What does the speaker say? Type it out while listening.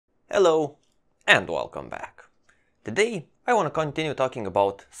Hello and welcome back. Today I want to continue talking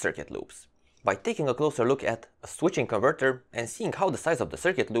about circuit loops by taking a closer look at a switching converter and seeing how the size of the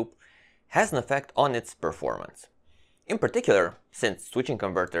circuit loop has an effect on its performance. In particular, since switching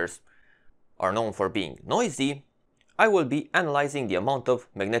converters are known for being noisy, I will be analyzing the amount of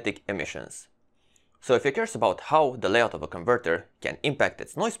magnetic emissions. So if you're curious about how the layout of a converter can impact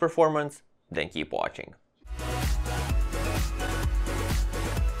its noise performance, then keep watching.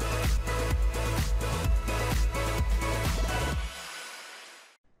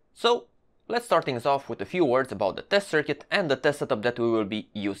 So let's start things off with a few words about the test circuit and the test setup that we will be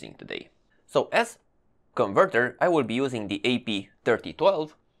using today. So as converter, I will be using the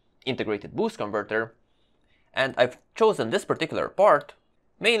AP3012 integrated boost converter, and I've chosen this particular part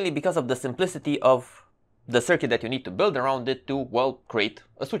mainly because of the simplicity of the circuit that you need to build around it to, well, create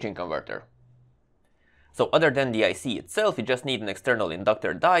a switching converter. So other than the IC itself, you just need an external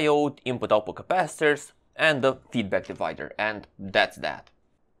inductor diode, input-output capacitors, and the feedback divider, and that's that.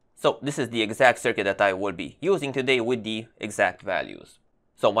 So this is the exact circuit that I will be using today with the exact values.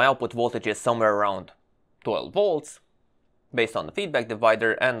 So my output voltage is somewhere around 12 volts based on the feedback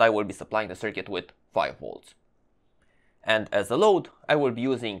divider, and I will be supplying the circuit with 5 volts. And as a load, I will be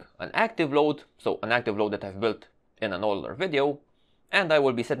using an active load, so an active load that I've built in an older video, and I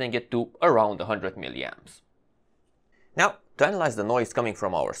will be setting it to around 100 milliamps. Now, to analyze the noise coming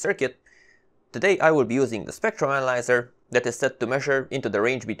from our circuit, today I will be using the spectrum analyzer that is set to measure into the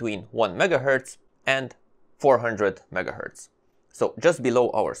range between 1 MHz and 400 MHz. So just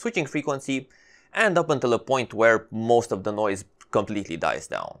below our switching frequency and up until a point where most of the noise completely dies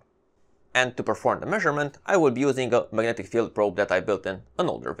down. And to perform the measurement, I will be using a magnetic field probe that I built in an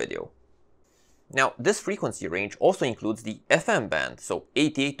older video. Now, this frequency range also includes the FM band, so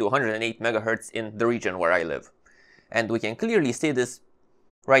 88 to 108 MHz in the region where I live. And we can clearly see this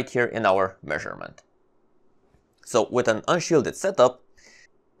right here in our measurement. So with an unshielded setup,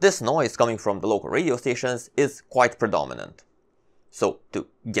 this noise coming from the local radio stations is quite predominant. So to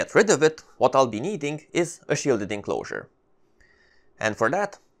get rid of it, what I'll be needing is a shielded enclosure. And for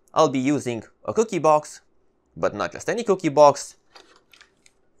that, I'll be using a cookie box, but not just any cookie box,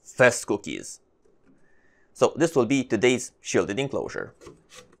 FesZ cookies. So this will be today's shielded enclosure.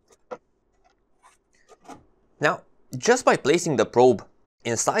 Now, just by placing the probe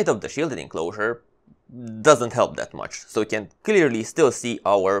inside of the shielded enclosure doesn't help that much, so you can clearly still see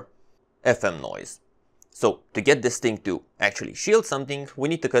our FM noise. So to get this thing to actually shield something, we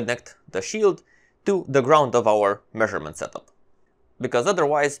need to connect the shield to the ground of our measurement setup. Because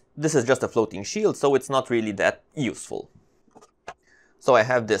otherwise, this is just a floating shield, so it's not really that useful. So I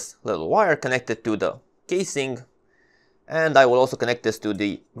have this little wire connected to the casing, and I will also connect this to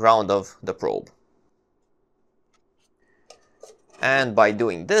the ground of the probe. And by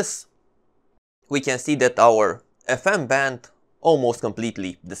doing this, we can see that our FM band almost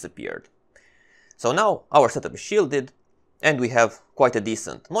completely disappeared. So now our setup is shielded and we have quite a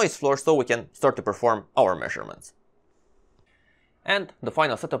decent noise floor, so we can start to perform our measurements. And the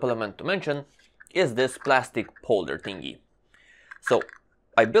final setup element to mention is this plastic holder thingy. So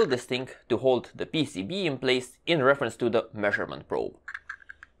I built this thing to hold the PCB in place in reference to the measurement probe.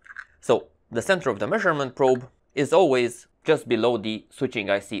 So the center of the measurement probe is always just below the switching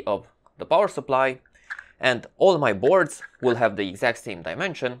IC of the power supply, and all my boards will have the exact same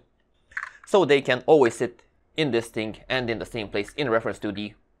dimension, so they can always sit in this thing and in the same place in reference to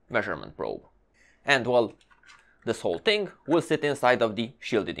the measurement probe. And well, this whole thing will sit inside of the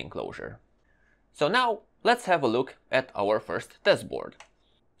shielded enclosure. So now let's have a look at our first test board.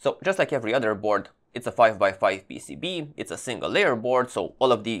 So just like every other board, it's a 5x5 PCB, it's a single layer board, so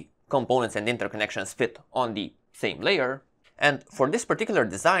all of the components and interconnections fit on the same layer. And for this particular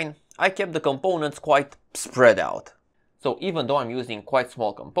design, I kept the components quite spread out. So even though I'm using quite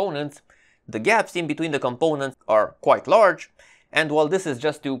small components, the gaps in between the components are quite large, and well, this is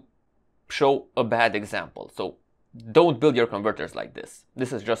just to show a bad example. So don't build your converters like this.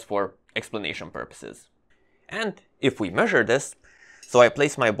 This is just for explanation purposes. And if we measure this, so I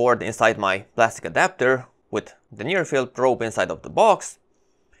place my board inside my plastic adapter with the near field probe inside of the box.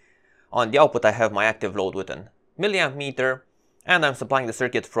 On the output I have my active load with an milliamp meter, and I'm supplying the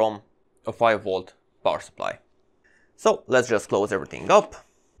circuit from a 5 volt power supply. So let's just close everything up.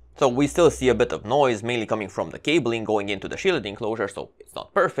 So we still see a bit of noise, mainly coming from the cabling going into the shielded enclosure, so it's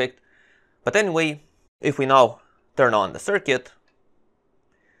not perfect. But anyway, if we now turn on the circuit,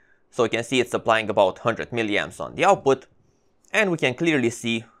 so you can see it's supplying about 100 milliamps on the output, and we can clearly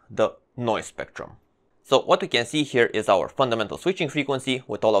see the noise spectrum. So what we can see here is our fundamental switching frequency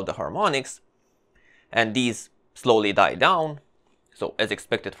with all of the harmonics, and these slowly die down so as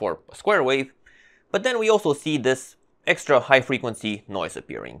expected for a square wave, but then we also see this extra high frequency noise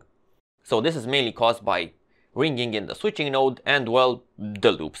appearing. So this is mainly caused by ringing in the switching node and, well,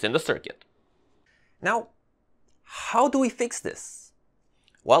 the loops in the circuit. Now, how do we fix this?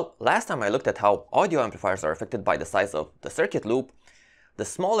 Well, last time I looked at how audio amplifiers are affected by the size of the circuit loop. The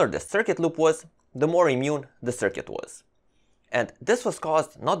smaller the circuit loop was, the more immune the circuit was. And this was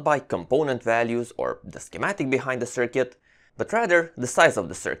caused not by component values or the schematic behind the circuit, but rather the size of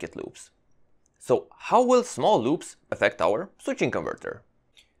the circuit loops. So how will small loops affect our switching converter?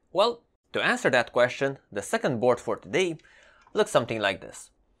 Well, to answer that question, the second board for today looks something like this.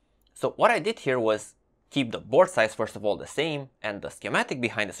 So what I did here was keep the board size first of all the same, and the schematic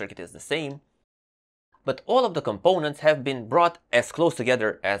behind the circuit is the same, but all of the components have been brought as close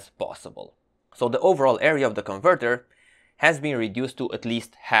together as possible. So the overall area of the converter has been reduced to at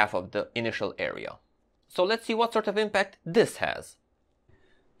least half of the initial area. So let's see what sort of impact this has.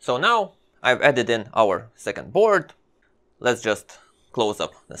 So now I've added in our second board. Let's just close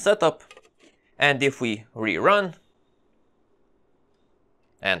up the setup. And if we rerun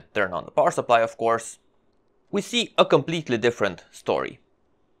and turn on the power supply, of course, we see a completely different story.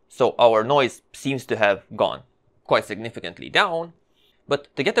 So our noise seems to have gone quite significantly down,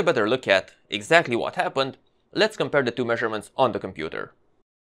 but to get a better look at exactly what happened, let's compare the two measurements on the computer.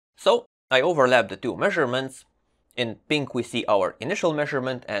 So I overlap the two measurements. In pink we see our initial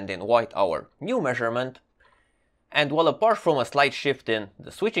measurement and in white our new measurement. And while apart from a slight shift in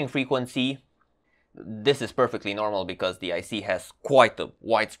the switching frequency, this is perfectly normal because the IC has quite a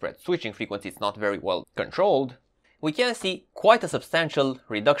widespread switching frequency, it's not very well controlled, we can see quite a substantial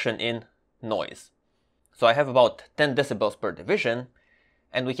reduction in noise. So I have about 10 decibels per division,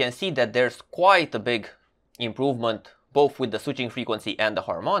 and we can see that there's quite a big improvement both with the switching frequency and the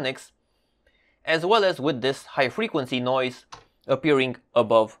harmonics, as well as with this high frequency noise appearing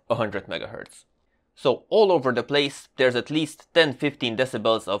above 100 MHz. So all over the place there's at least 10-15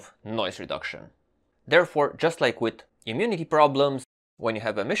 decibels of noise reduction. Therefore, just like with immunity problems, when you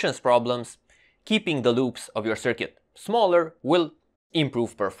have emissions problems, keeping the loops of your circuit smaller will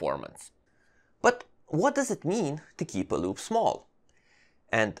improve performance. But what does it mean to keep a loop small?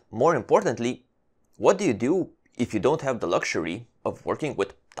 And more importantly, what do you do if you don't have the luxury of working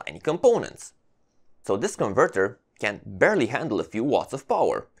with tiny components? So this converter can barely handle a few watts of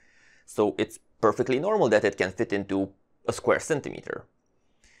power, so it's perfectly normal that it can fit into a square centimeter.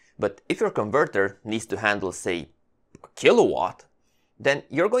 But if your converter needs to handle, say, a kilowatt, then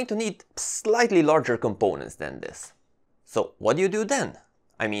you're going to need slightly larger components than this. So what do you do then?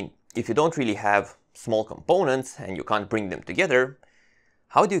 I mean, if you don't really have small components and you can't bring them together,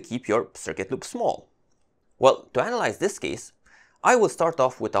 how do you keep your circuit loop small? Well, to analyze this case, I will start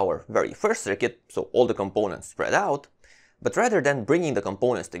off with our very first circuit, so all the components spread out, but rather than bringing the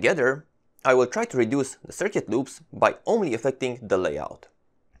components together, I will try to reduce the circuit loops by only affecting the layout.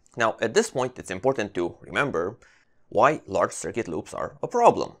 Now, at this point, it's important to remember why large circuit loops are a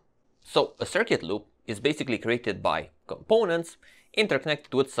problem. So, a circuit loop is basically created by components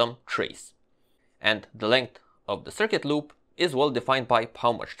interconnected with some trace. And the length of the circuit loop is well defined by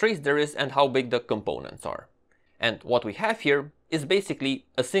how much trace there is and how big the components are. And what we have here is basically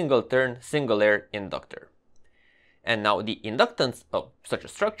a single turn, single layer inductor. And now the inductance of such a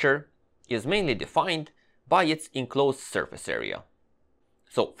structure is mainly defined by its enclosed surface area.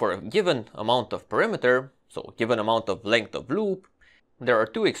 So for a given amount of perimeter, so a given amount of length of loop, there are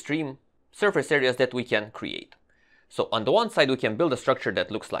two extreme surface areas that we can create. So on the one side we can build a structure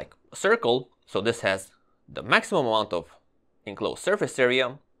that looks like a circle, so this has the maximum amount of enclosed surface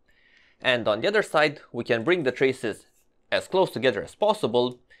area, and on the other side we can bring the traces as close together as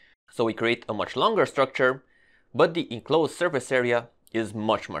possible, so we create a much longer structure, but the enclosed surface area is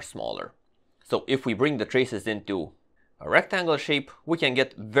much smaller. So if we bring the traces into a rectangle shape, we can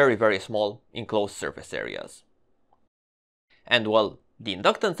get very small enclosed surface areas. And well, the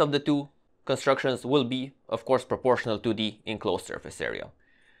inductance of the two constructions will be, of course, proportional to the enclosed surface area.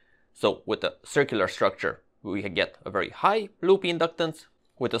 So with a circular structure, we get a very high loop inductance.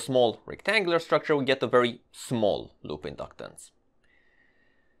 With a small rectangular structure, we get a very small loop inductance.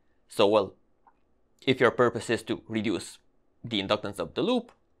 So well, if your purpose is to reduce the inductance of the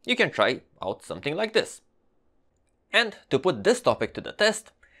loop, you can try out something like this. And to put this topic to the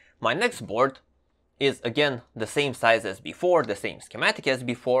test, my next board is again the same size as before, the same schematic as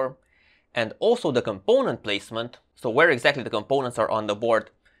before, and also the component placement, so where exactly the components are on the board,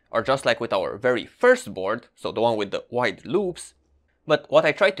 are just like with our very first board, so the one with the wide loops. But what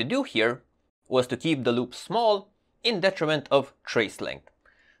I tried to do here was to keep the loop small in detriment of trace length.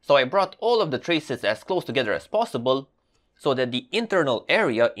 So I brought all of the traces as close together as possible, so that the internal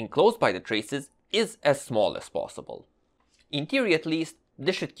area enclosed by the traces is as small as possible. In theory at least,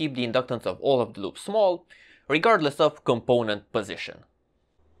 this should keep the inductance of all of the loops small, regardless of component position.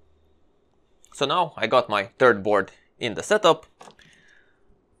 So now I got my third board in the setup.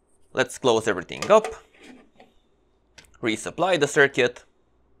 Let's close everything up, resupply the circuit,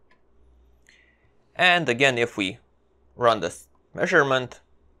 and again if we run this measurement,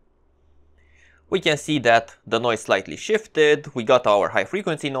 we can see that the noise slightly shifted. We got our high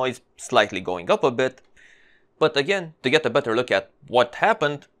frequency noise slightly going up a bit. But again, to get a better look at what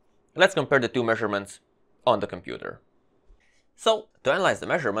happened, let's compare the two measurements on the computer. So to analyze the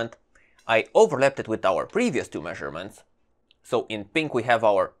measurement, I overlapped it with our previous two measurements. So in pink we have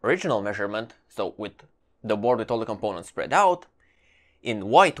our original measurement, so with the board with all the components spread out. In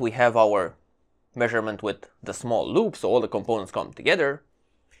white we have our measurement with the small loop, so all the components come together.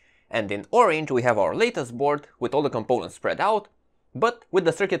 And in orange we have our latest board with all the components spread out, but with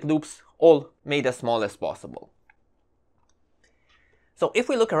the circuit loops all made as small as possible. So if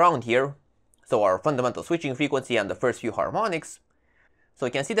we look around here, so our fundamental switching frequency and the first few harmonics, so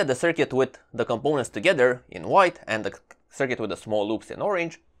you can see that the circuit with the components together in white and the circuit with the small loops in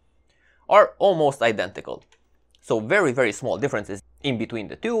orange are almost identical. So very small differences in between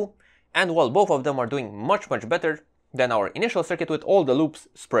the two, and while both of them are doing much better than our initial circuit with all the loops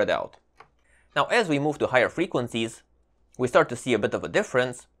spread out. Now as we move to higher frequencies, we start to see a bit of a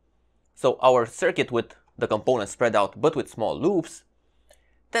difference. So our circuit with the components spread out but with small loops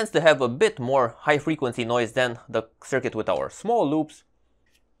tends to have a bit more high frequency noise than the circuit with our small loops.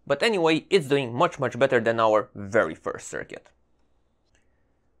 But anyway, it's doing much better than our very first circuit.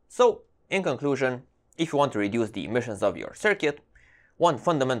 So in conclusion, if you want to reduce the emissions of your circuit, one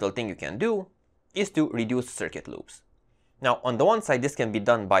fundamental thing you can do is to reduce circuit loops. Now on the one side this can be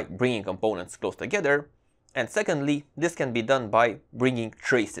done by bringing components close together, and secondly this can be done by bringing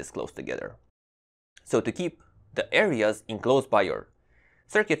traces close together. So to keep the areas enclosed by your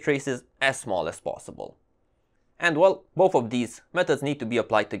circuit traces as small as possible. And well, both of these methods need to be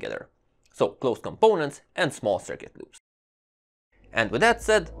applied together. So close components and small circuit loops. And with that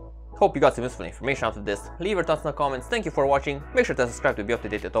said, hope you got some useful information out of this. Leave your thoughts in the comments. Thank you for watching. Make sure to subscribe to be up to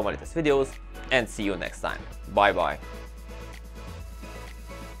date with all my latest videos. And see you next time. Bye bye.